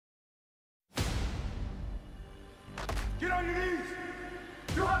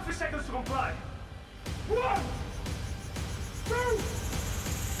seconds to comply. 1, 2,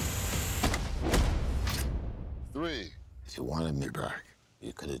 3. If you wanted me back,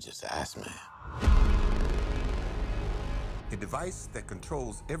 you could have just asked me. A device that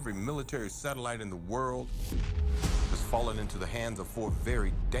controls every military satellite in the world has fallen into the hands of 4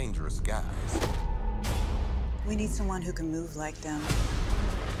 very dangerous guys. We need someone who can move like them,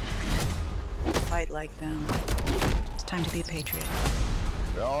 fight like them. It's time to be a patriot.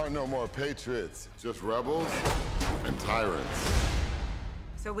 There are no more patriots, just rebels and tyrants.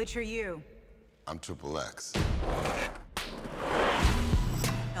 So which are you? I'm XXX.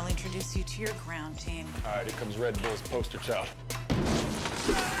 I'll introduce you to your ground team. All right, here comes Red Bull's poster child.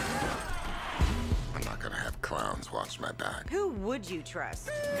 I'm not gonna have clowns watch my back. Who would you trust?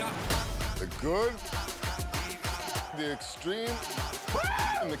 The good, the extreme,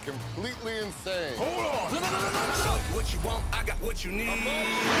 and the completely insane. Hold on! No. What you want, I got what you need.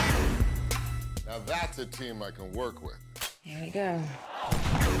 Now that's a team I can work with. Here we go.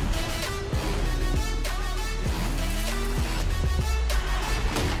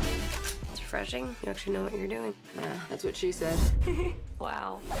 It's refreshing. You actually know what you're doing. Yeah, that's what she said.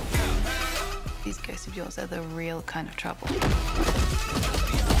 Wow. These guys of yours are the real kind of trouble.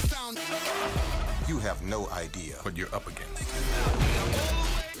 You have no idea what you're up against.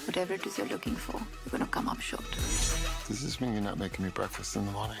 Whatever it is you're looking for, you're gonna come up short. Does this mean you're not making me breakfast in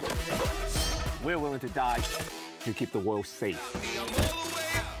the morning? We're willing to die to keep the world safe.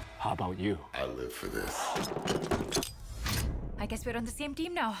 How about you? I live for this. I guess we're on the same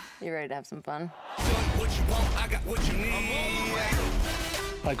team now. You ready to have some fun? What you want, I got what you need.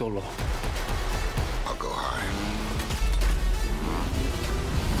 I go low. I'll go high.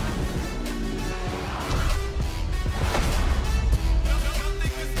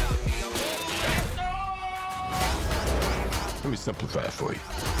 Let me simplify it for you.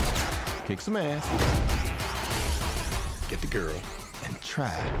 Kick some ass, get the girl, and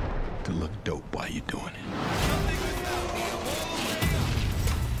try to look dope while you're doing it.